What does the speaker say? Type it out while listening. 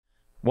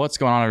What's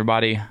going on,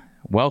 everybody?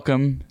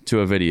 Welcome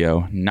to a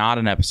video, not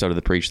an episode of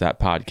the Preach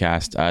That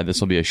podcast. This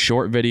will be a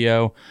short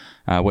video,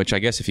 which I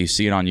guess if you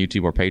see it on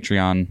YouTube or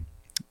Patreon,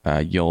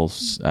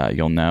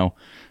 you'll know.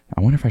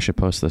 I wonder if I should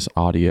post this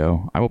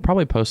audio. I will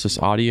probably post this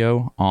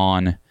audio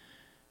on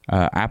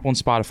Apple and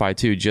Spotify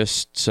too.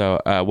 Just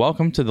so,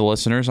 welcome to the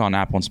listeners on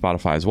Apple and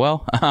Spotify as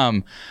well.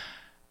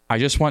 I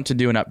just want to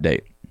do an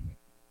update.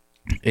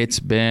 It's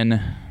been,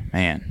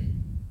 I'll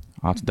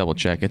have to double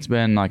check. It's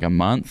been like a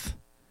month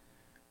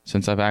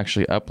since I've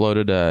actually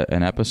uploaded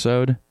an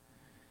episode.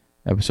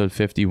 Episode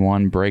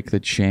 51, Break the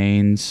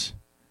Chains.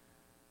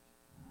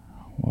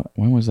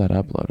 When was that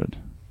uploaded?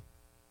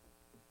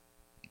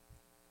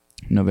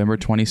 November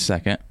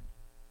 22nd.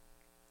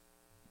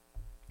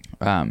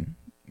 My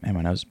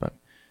nose is bugged.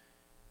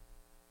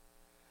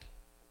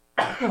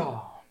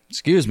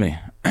 Excuse me.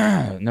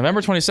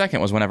 November 22nd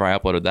was whenever I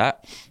uploaded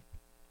that.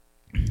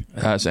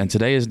 And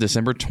today is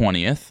December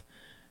 20th.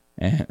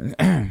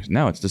 And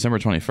no, it's December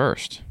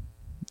 21st.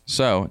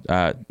 So,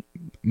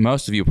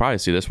 most of you probably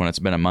see this when it's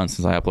been a month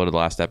since I uploaded the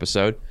last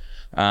episode.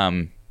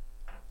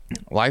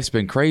 Life's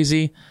been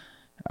crazy.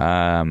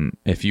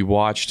 If you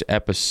watched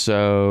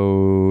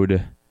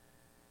episode...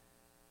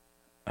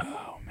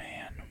 Oh,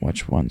 man.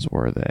 Which ones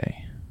were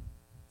they?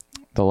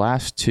 The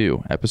last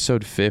two.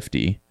 Episode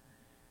 50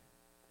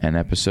 and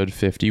episode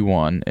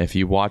 51. If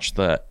you watch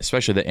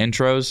especially the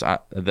intros,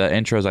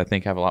 I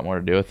think have a lot more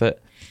to do with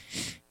it.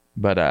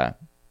 But,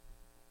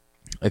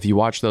 if you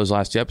watch those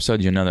last two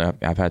episodes, you know that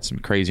I've had some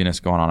craziness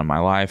going on in my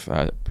life,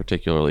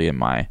 particularly in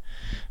my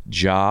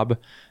job.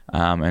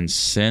 And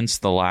since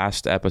the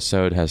last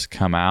episode has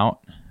come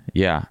out,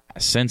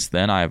 since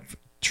then I've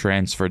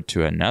transferred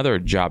to another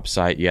job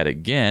site yet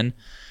again.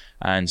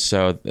 And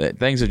so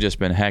things have just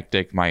been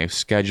hectic. My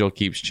schedule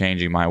keeps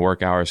changing. My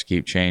work hours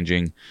keep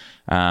changing.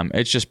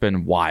 It's just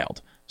been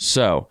wild.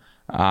 So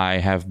I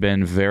have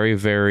been very,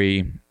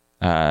 very...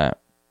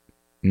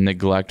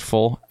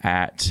 neglectful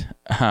at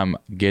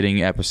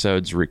getting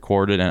episodes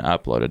recorded and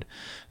uploaded.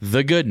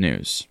 The good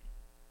news,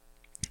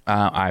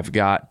 I've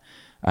got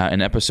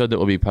an episode that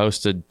will be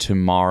posted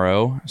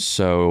tomorrow,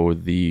 so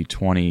the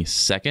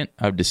 22nd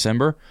of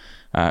December,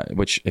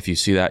 which if you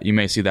see that, you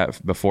may see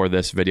that before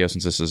this video,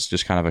 since this is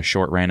just kind of a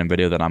short random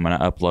video that I'm going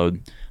to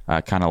upload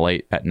kind of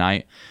late at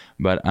night.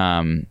 But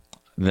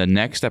the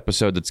next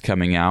episode that's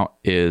coming out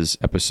is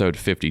episode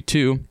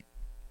 52.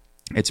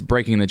 It's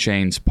Breaking the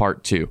Chains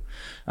Part 2.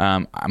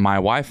 My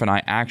wife and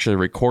I actually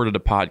recorded a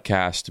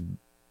podcast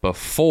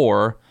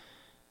before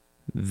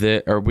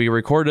we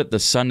recorded it the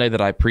Sunday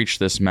that I preached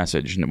this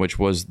message, which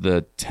was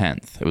the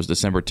 10th. It was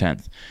December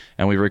 10th.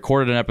 And we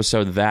recorded an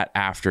episode that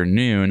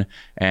afternoon.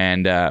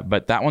 And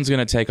but that one's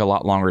going to take a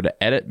lot longer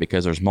to edit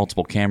because there's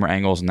multiple camera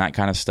angles and that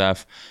kind of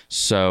stuff.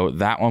 So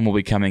that one will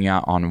be coming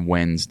out on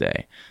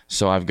Wednesday.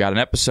 So I've got an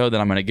episode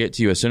that I'm going to get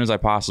to you as soon as I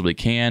possibly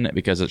can,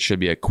 because it should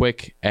be a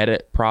quick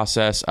edit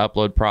process,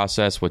 upload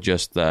process with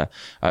just an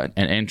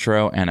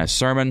intro and a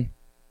sermon.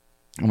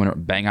 I'm going to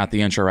bang out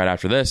the intro right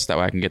after this. That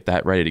way I can get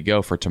that ready to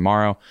go for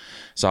tomorrow.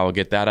 So I will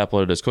get that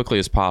uploaded as quickly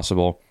as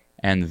possible.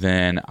 And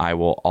then I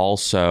will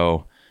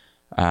also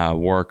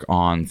work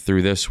on,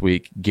 through this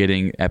week,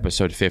 getting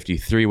episode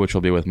 53, which will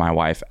be with my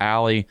wife,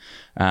 Allie,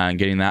 and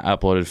getting that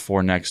uploaded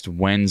for next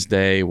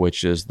Wednesday,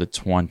 which is the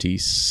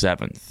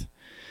 27th.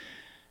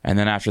 And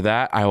then after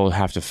that, I will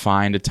have to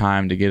find a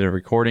time to get a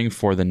recording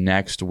for the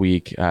next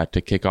week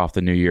to kick off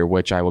the new year,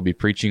 which I will be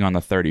preaching on the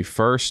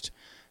 31st.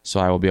 So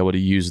I will be able to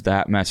use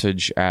that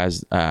message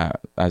as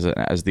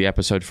the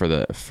episode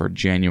for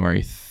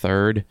January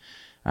 3rd,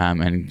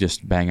 and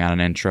just bang out an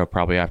intro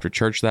probably after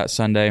church that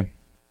Sunday.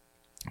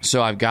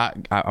 So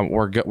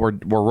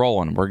we're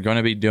rolling. We're going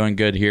to be doing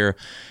good here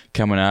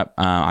coming up.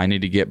 I need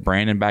to get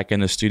Brandon back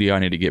in the studio. I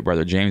need to get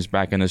Brother James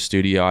back in the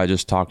studio. I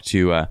just talked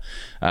to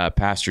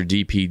Pastor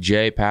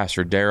DPJ,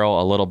 Pastor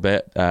Daryl, a little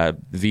bit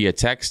via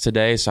text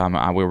today. So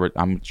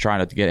I'm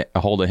trying to get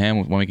a hold of him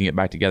when we can get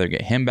back together,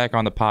 get him back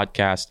on the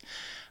podcast.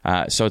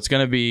 So it's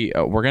going to be,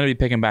 we're going to be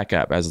picking back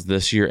up as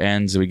this year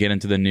ends. We get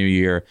into the new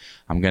year.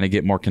 I'm going to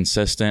get more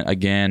consistent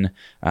again.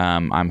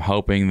 I'm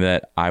hoping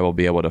that I will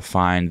be able to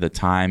find the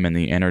time and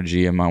the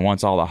energy. And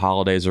once all the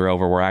holidays are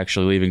over, we're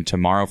actually leaving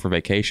tomorrow for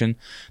vacation.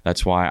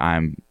 That's why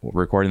I'm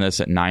recording this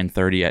at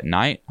 9:30 at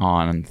night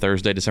on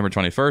Thursday, December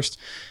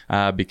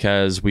 21st,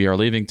 because we are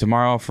leaving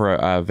tomorrow for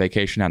a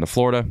vacation down to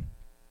Florida,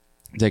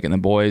 taking the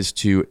boys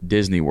to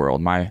Disney World.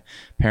 My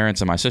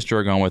parents and my sister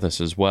are going with us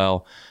as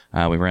well.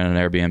 We rented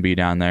an Airbnb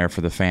down there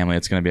for the family.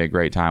 It's going to be a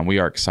great time. We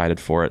are excited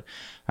for it.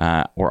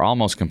 We're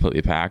almost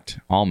completely packed.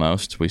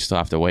 Almost. We still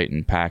have to wait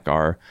and pack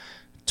our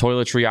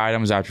toiletry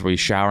items after we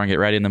shower and get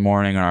ready in the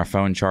morning, and our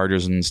phone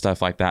chargers and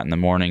stuff like that in the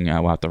morning.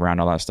 We'll have to round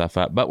all that stuff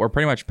up. But we're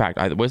pretty much packed.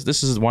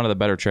 This is one of the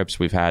better trips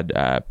we've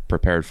had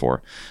prepared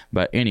for.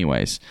 But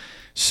anyways,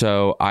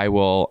 so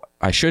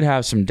I should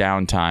have some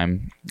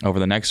downtime over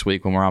the next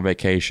week when we're on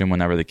vacation,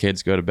 whenever the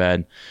kids go to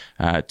bed,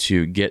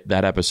 to get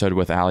that episode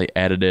with Allie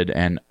edited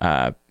and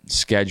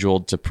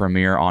scheduled to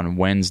premiere on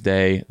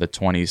Wednesday, the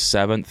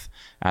 27th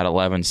at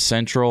 11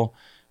 Central.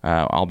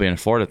 I'll be in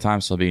Florida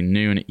time, so it'll be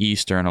noon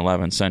Eastern,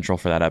 11 Central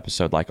for that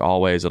episode. Like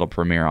always, it'll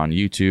premiere on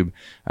YouTube.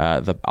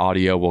 The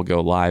audio will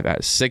go live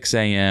at 6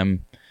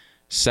 a.m.,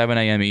 7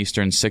 a.m.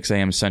 Eastern, 6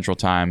 a.m. Central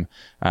time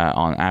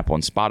on Apple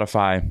and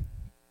Spotify.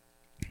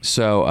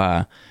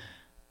 So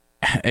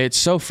it's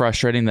so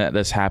frustrating that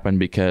this happened,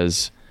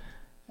 because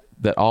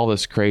that all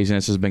this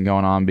craziness has been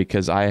going on,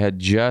 because I had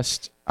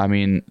just,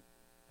 and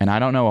I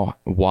don't know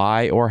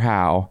why or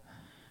how,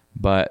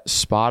 but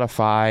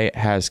Spotify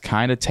has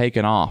kind of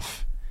taken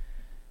off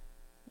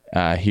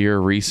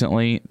here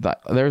recently.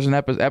 There's an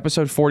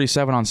episode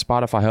 47 on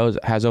Spotify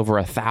has over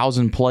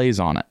 1,000 plays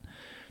on it.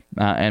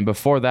 And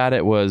before that,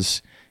 it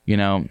was,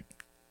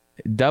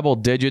 double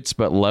digits,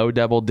 but low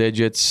double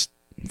digits,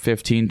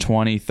 15,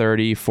 20,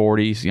 30,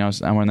 40,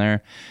 somewhere in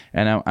there.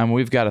 And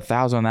we've got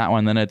 1,000 on that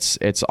one. Then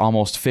it's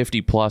almost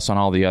 50 plus on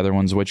all the other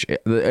ones, which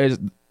is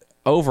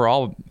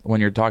overall, when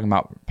you're talking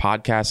about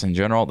podcasts in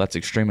general, that's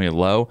extremely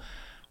low.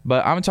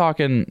 But I'm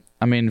talking,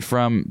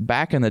 from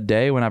back in the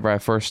day, whenever I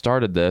first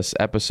started this,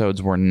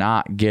 episodes were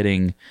not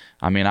getting,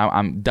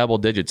 I'm double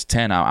digits,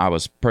 10. I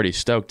was pretty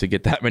stoked to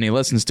get that many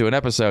listens to an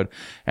episode.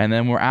 And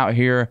then we're out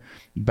here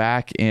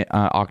back in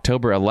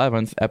October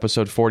 11th,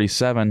 episode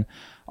 47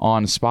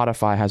 on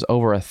Spotify has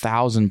over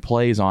 1,000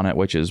 plays on it,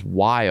 which is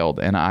wild.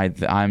 And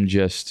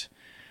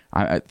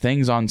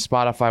things on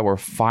Spotify were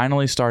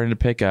finally starting to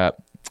pick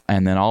up.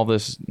 And then all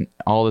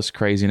this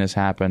craziness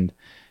happened.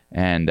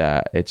 And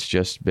it's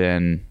just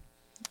been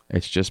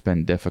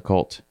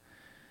difficult.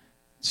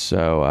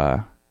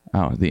 So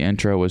the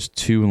intro was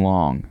too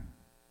long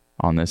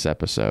on this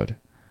episode,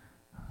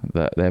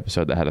 the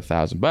episode that had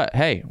 1,000. But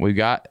hey, we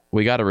got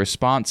a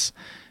response.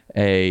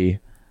 I'm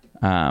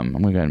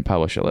gonna go ahead and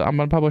publish it. I'm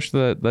gonna publish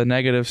the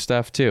negative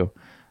stuff too.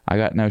 I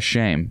got no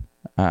shame.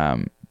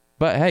 But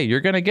hey, you're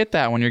gonna get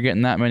that when you're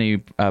getting that many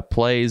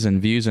plays and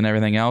views and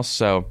everything else.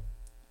 So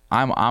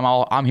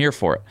I'm here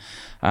for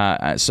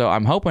it. So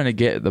I'm hoping to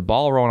get the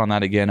ball rolling on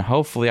that again.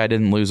 Hopefully I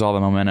didn't lose all the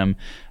momentum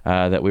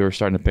that we were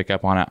starting to pick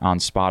up on it on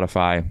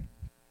Spotify.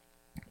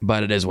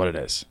 But it is what it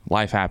is.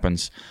 Life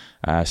happens.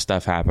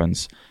 Stuff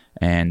happens.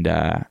 And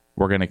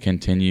we're going to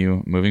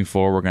continue moving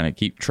forward. We're going to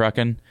keep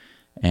trucking.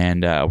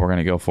 And we're going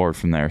to go forward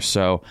from there.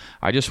 So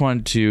I just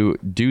wanted to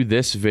do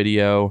this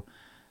video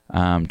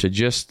to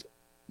just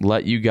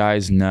let you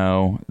guys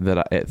know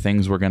that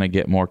things were going to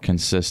get more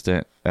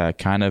consistent,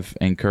 kind of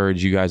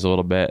encourage you guys a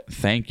little bit.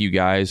 Thank you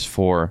guys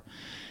for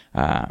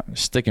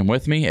sticking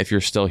with me. If you're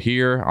still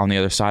here on the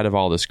other side of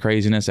all this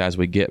craziness as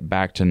we get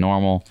back to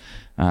normal,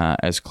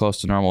 as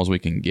close to normal as we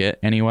can get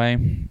anyway.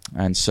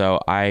 And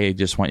so I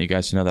just want you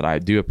guys to know that I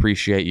do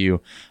appreciate you.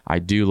 I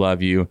do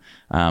love you.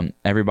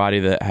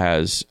 Everybody that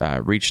has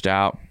reached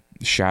out,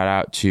 shout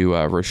out to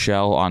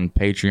Rochelle on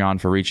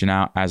Patreon for reaching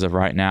out. As of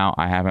right now,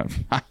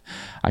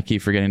 I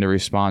keep forgetting to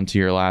respond to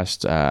your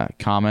last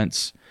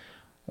comments,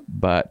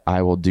 but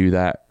I will do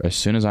that as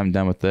soon as I'm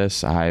done with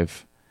this. I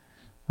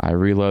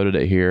reloaded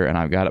it here and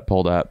I've got it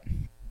pulled up.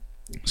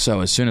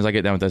 So as soon as I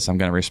get done with this, I'm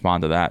going to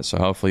respond to that. So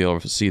hopefully you'll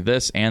see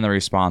this and the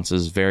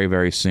responses very,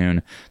 very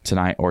soon,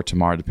 tonight or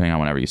tomorrow, depending on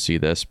whenever you see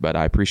this. But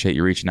I appreciate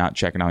you reaching out,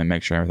 checking on me,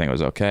 make sure everything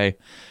was okay.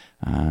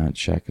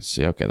 Check and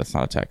see. Okay, that's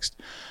not a text.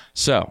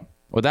 So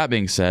with that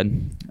being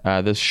said,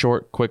 this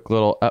short, quick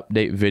little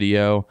update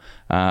video,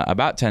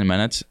 about 10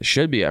 minutes,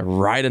 should be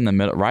right in the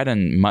middle, right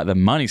in the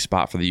money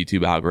spot for the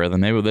YouTube algorithm.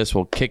 Maybe this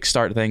will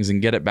kickstart things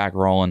and get it back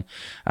rolling.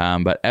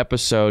 But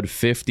episode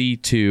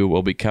 52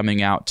 will be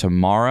coming out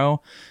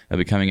tomorrow. It'll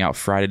be coming out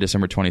Friday,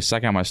 December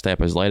 22nd. I'm going to stay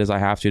up as late as I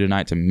have to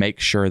tonight to make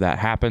sure that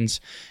happens.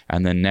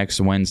 And then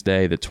next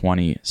Wednesday, the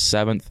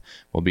 27th,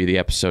 will be the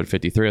episode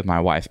 53 with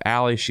my wife,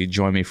 Allie. She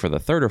joined me for the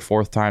third or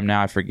fourth time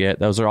now. I forget.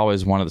 Those are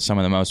always some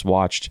of the most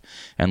watched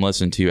and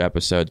listened to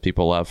episodes.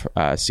 People love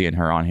seeing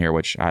her on here,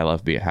 which I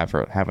love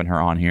having her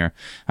on here.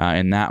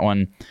 In that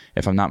one,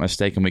 if I'm not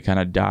mistaken, we kind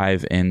of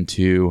dive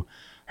into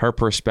her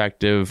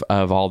perspective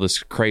of all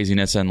this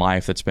craziness in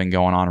life that's been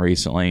going on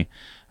recently.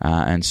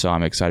 And so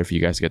I'm excited for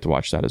you guys to get to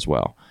watch that as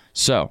well.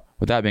 So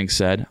with that being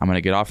said, I'm going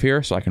to get off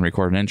here so I can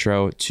record an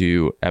intro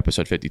to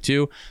episode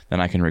 52.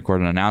 Then I can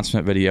record an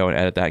announcement video and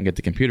edit that and get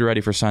the computer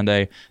ready for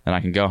Sunday. Then I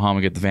can go home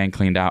and get the van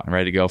cleaned out and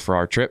ready to go for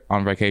our trip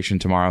on vacation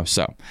tomorrow.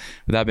 So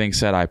with that being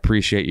said, I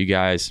appreciate you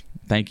guys.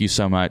 Thank you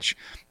so much.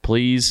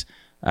 Please,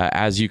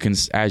 as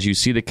you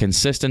see the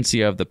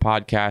consistency of the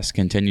podcast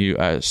continue,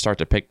 start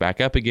to pick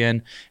back up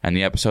again, and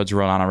the episodes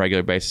run on a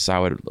regular basis, I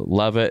would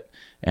love it.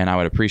 And I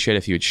would appreciate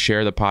if you would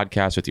share the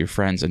podcast with your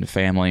friends and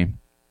family.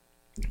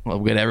 We'll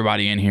get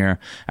everybody in here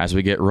as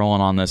we get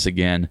rolling on this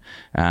again.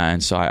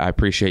 And so I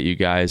appreciate you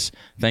guys.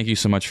 Thank you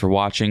so much for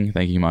watching.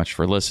 Thank you much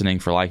for listening,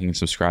 for liking and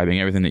subscribing,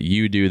 everything that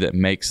you do that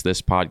makes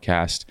this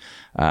podcast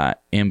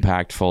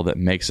impactful, that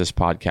makes this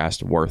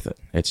podcast worth it.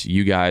 It's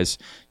you guys,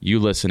 you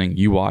listening,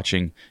 you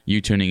watching, you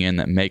tuning in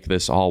that make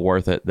this all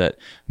worth it, that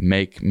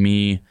make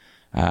me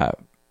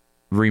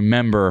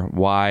remember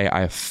why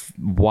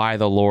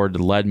the Lord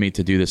led me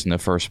to do this in the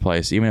first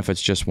place. Even if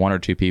it's just 1 or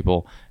 2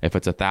 people, if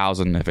it's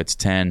 1,000, if it's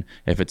 10,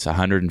 if it's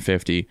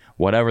 150,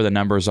 whatever the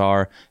numbers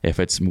are, if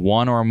it's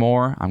 1 or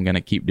more, I'm going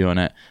to keep doing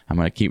it. I'm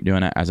going to keep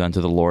doing it as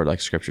unto the Lord, like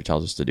Scripture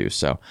tells us to do.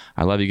 So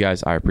I love you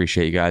guys. I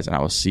appreciate you guys, and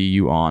I will see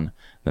you on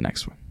the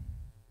next one.